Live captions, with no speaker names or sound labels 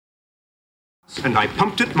And I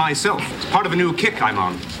pumped it myself. It's part of a new kick I'm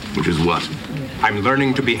on. Which is what? I'm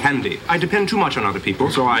learning to be handy. I depend too much on other people,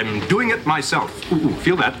 so I'm doing it myself. Ooh,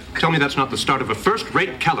 feel that? Tell me that's not the start of a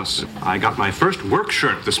first-rate callus. I got my first work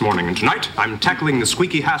shirt this morning, and tonight I'm tackling the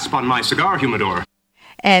squeaky hasp on my cigar humidor.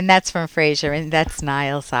 And that's from Frasier, and that's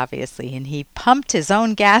Niles, obviously. And he pumped his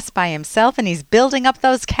own gas by himself, and he's building up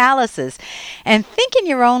those calluses. And think in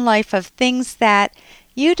your own life of things that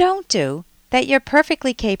you don't do, that you're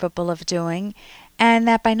perfectly capable of doing, and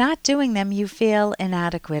that by not doing them, you feel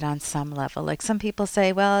inadequate on some level. Like some people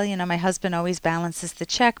say, well, my husband always balances the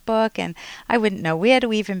checkbook, and I wouldn't know where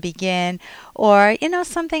to even begin. Or,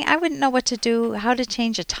 something, I wouldn't know what to do, how to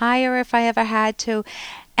change a tire if I ever had to.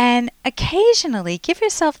 And occasionally give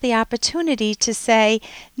yourself the opportunity to say,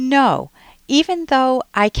 no, even though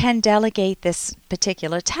I can delegate this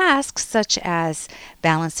particular task, such as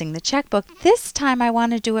balancing the checkbook, this time I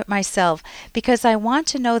want to do it myself because I want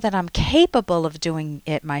to know that I'm capable of doing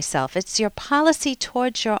it myself. It's your policy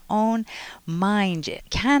towards your own mind.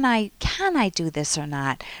 Can I do this or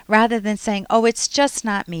not? Rather than saying, oh, it's just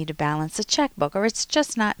not me to balance a checkbook, or it's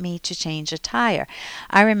just not me to change a tire.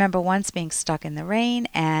 I remember once being stuck in the rain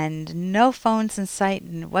and no phones in sight,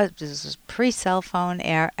 and this was pre-cell phone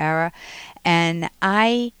era, and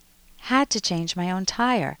I had to change my own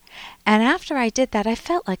tire. And after I did that, I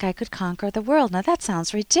felt like I could conquer the world. Now, that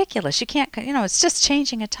sounds ridiculous. You can't, it's just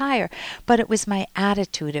changing a tire. But it was my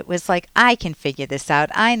attitude. It was like, I can figure this out.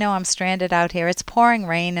 I know I'm stranded out here. It's pouring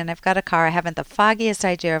rain, and I've got a car. I haven't the foggiest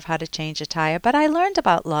idea of how to change a tire. But I learned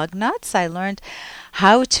about lug nuts. I learned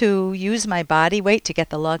how to use my body weight to get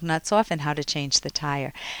the lug nuts off and how to change the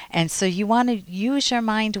tire. And so you want to use your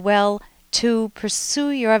mind well to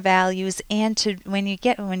pursue your values, and to when you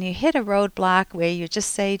hit a roadblock where you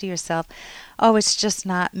just say to yourself, oh, it's just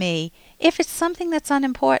not me. If it's something that's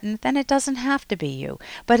unimportant, then it doesn't have to be you.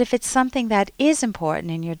 But if it's something that is important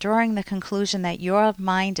and you're drawing the conclusion that your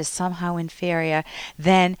mind is somehow inferior,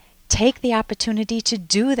 then take the opportunity to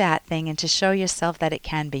do that thing and to show yourself that it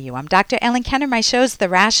can be you. I'm Dr. Ellen Kenner. My show's The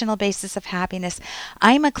Rational Basis of Happiness.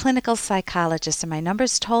 I'm a clinical psychologist, and my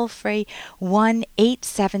number's toll-free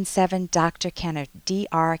 1-877-Dr. Kenner,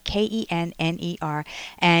 DrKenner.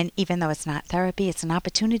 And even though it's not therapy, it's an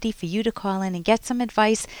opportunity for you to call in and get some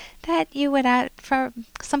advice that you would add for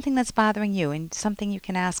something that's bothering you, and something you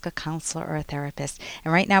can ask a counselor or a therapist.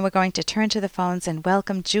 And right now we're going to turn to the phones and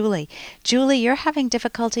welcome Julie. Julie, you're having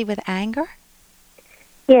difficulty with anger?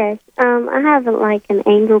 Yes. I have an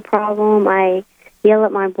anger problem. I yell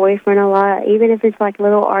at my boyfriend a lot. Even if it's like a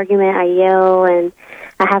little argument, I yell, and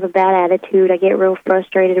I have a bad attitude. I get real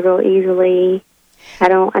frustrated real easily.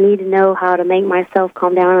 I need to know how to make myself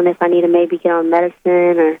calm down, and if I need to maybe get on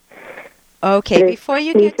medicine or... Okay, before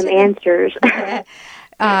you get some answers.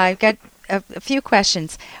 I've got a few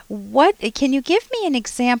questions. Can you give me an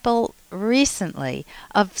example recently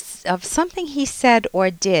of something he said or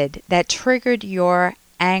did that triggered your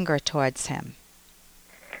anger towards him?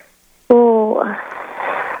 Well,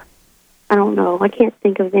 I don't know. I can't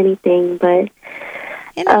think of anything, but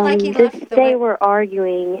they were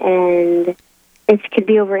arguing, and it could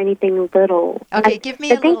be over anything little. Okay, give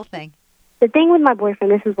me a little thing. The thing with my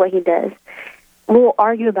boyfriend, this is what he does. We'll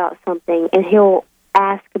argue about something, and he'll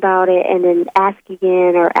ask about it, and then ask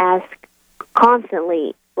again, or ask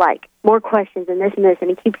constantly, like, more questions and this, and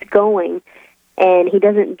he keeps going, and he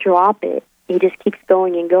doesn't drop it. He just keeps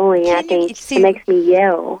going and going, and I think it makes me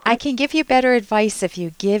yell. I can give you better advice if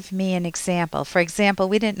you give me an example. For example,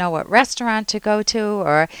 we didn't know what restaurant to go to,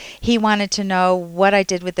 or he wanted to know what I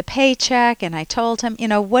did with the paycheck, and I told him,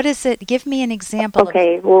 what is it? Give me an example.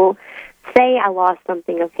 Okay, well... Say I lost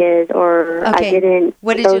something of his, or I didn't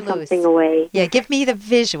throw something away. Yeah, give me the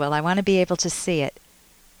visual. I want to be able to see it.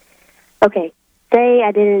 Okay. Say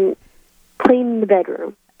I didn't clean the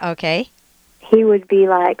bedroom. Okay. He would be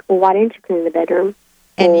like, well, why didn't you clean the bedroom?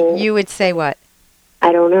 And you would say what?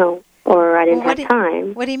 I don't know. Or I didn't have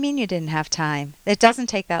time. What do you mean you didn't have time? It doesn't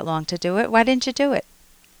take that long to do it. Why didn't you do it?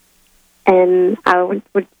 And I would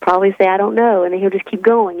probably say, I don't know. And then he'll just keep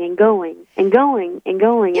going and going and going and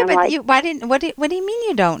going. Yeah, I'm but like, what do you mean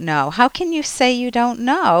you don't know? How can you say you don't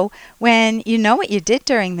know when you know what you did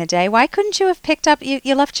during the day? Why couldn't you have picked up,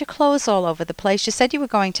 you left your clothes all over the place. You said you were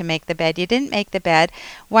going to make the bed. You didn't make the bed.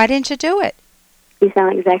 Why didn't you do it? You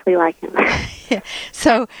sound exactly like him.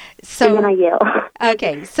 So and then I yell.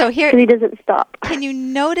 Okay, so here... Because he doesn't stop. Can you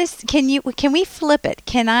notice, can we flip it?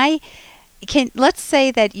 Let's say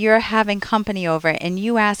that you're having company over and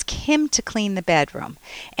you ask him to clean the bedroom,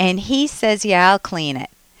 and he says, yeah, I'll clean it.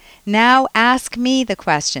 Now ask me the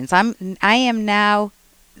questions. I am now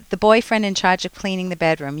the boyfriend in charge of cleaning the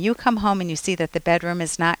bedroom. You come home and you see that the bedroom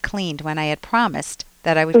is not cleaned when I had promised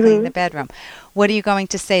that I would clean the bedroom. What are you going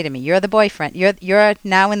to say to me? You're the boyfriend. You're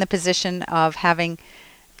now in the position of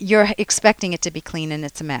you're expecting it to be clean and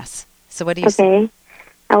it's a mess. So what do you say? Okay.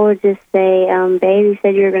 I would just say, babe, you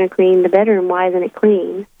said you were going to clean the bedroom. Why isn't it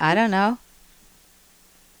clean? I don't know.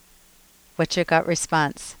 What's your gut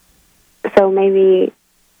response? So maybe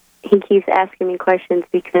he keeps asking me questions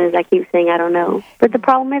because I keep saying I don't know. But the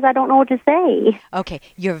problem is I don't know what to say. Okay,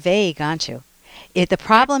 you're vague, aren't you? The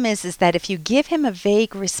problem is that if you give him a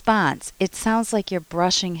vague response, it sounds like you're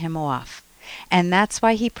brushing him off. And that's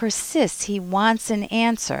why he persists. He wants an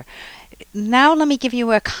answer. Now let me give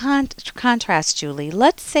you a contrast, Julie.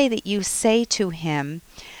 Let's say that you say to him,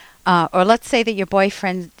 or let's say that your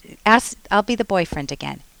boyfriend asks, I'll be the boyfriend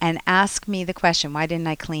again, and ask me the question, why didn't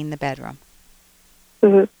I clean the bedroom?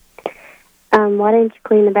 Mm-hmm. Why didn't you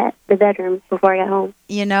clean the bedroom before I got home?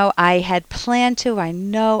 You know, I had planned to.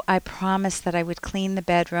 I promised that I would clean the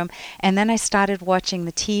bedroom. And then I started watching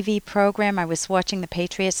the TV program. I was watching the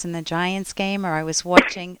Patriots and the Giants game, or I was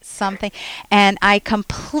watching something. And I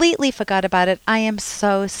completely forgot about it. I am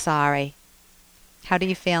so sorry. How do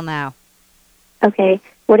you feel now? Okay.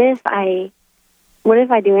 What if I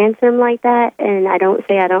do answer him like that and I don't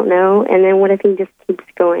say I don't know, and then what if he just keeps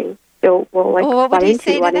going? So, what would you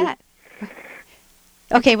say to that?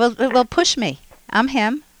 Okay, well, push me. I'm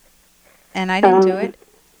him, and I didn't do it.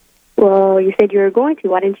 Well, you said you were going to.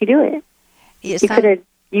 Why didn't you do it?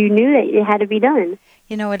 You knew that it had to be done.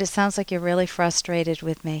 You know what? It sounds like you're really frustrated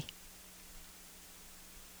with me.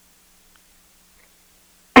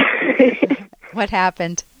 What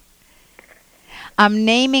happened? I'm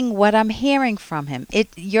naming what I'm hearing from him.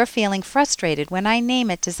 You're feeling frustrated. When I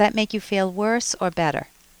name it, does that make you feel worse or better?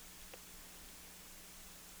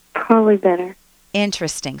 Probably better.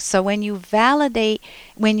 Interesting. So when you validate,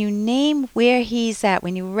 when you name where he's at,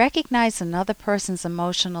 when you recognize another person's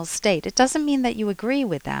emotional state, it doesn't mean that you agree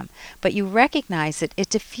with them, but you recognize it. It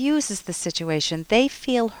diffuses the situation. They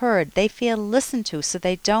feel heard. They feel listened to, so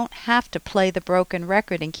they don't have to play the broken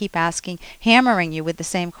record and keep hammering you with the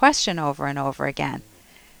same question over and over again.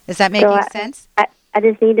 Is that making sense? I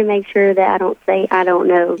just need to make sure that I don't say I don't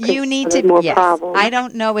know. You need to. More yes, problems. I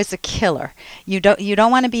don't know is a killer. You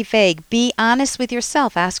don't want to be vague. Be honest with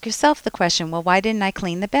yourself. Ask yourself the question. Well, why didn't I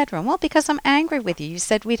clean the bedroom? Well, because I'm angry with you. You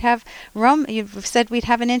said we'd have You said we'd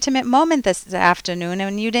have an intimate moment this afternoon,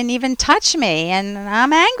 and you didn't even touch me, and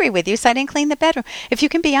I'm angry with you, so I didn't clean the bedroom. If you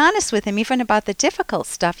can be honest with him, even about the difficult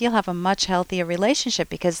stuff, you'll have a much healthier relationship,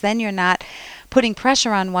 because then you're not putting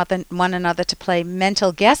pressure on one another to play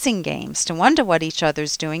mental guessing games, to wonder what each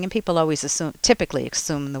other's doing, and people always typically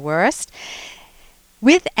assume the worst.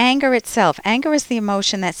 With anger itself, anger is the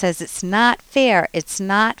emotion that says it's not fair,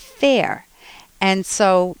 and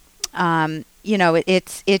so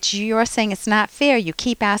it's you're saying it's not fair. You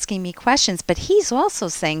keep asking me questions, but he's also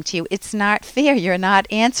saying to you, it's not fair. You're not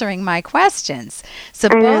answering my questions. So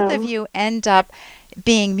both of you end up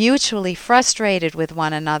being mutually frustrated with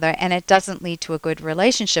one another, and it doesn't lead to a good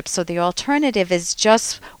relationship. So the alternative is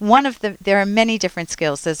just there are many different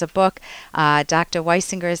skills. There's a book, Dr.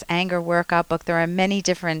 Weisinger's Anger Workout book. There are many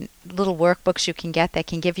different little workbooks you can get that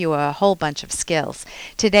can give you a whole bunch of skills.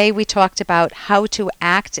 Today we talked about how to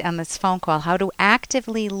act on this phone call, how to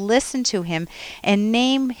actively listen to him and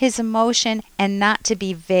name his emotion, and not to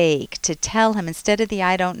be vague, to tell him instead of the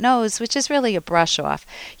I don't knows, which is really a brush off,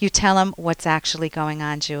 you tell him what's actually going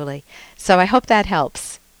on, Julie. So I hope that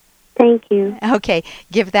helps. Thank you. Okay,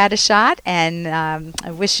 give that a shot, and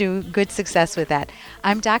I wish you good success with that.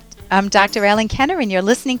 I'm Dr. Ellen Kenner, and you're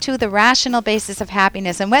listening to The Rational Basis of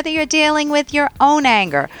Happiness. And whether you're dealing with your own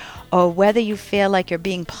anger, or whether you feel like you're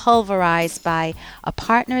being pulverized by a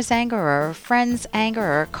partner's anger, or a friend's anger,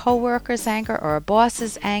 or a coworker's anger, or a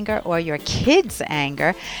boss's anger, or your kid's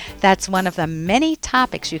anger, that's one of the many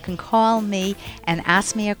topics you can call me and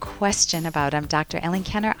ask me a question about. I'm Dr. Ellen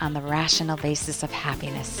Kenner on The Rational Basis of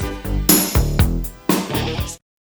Happiness.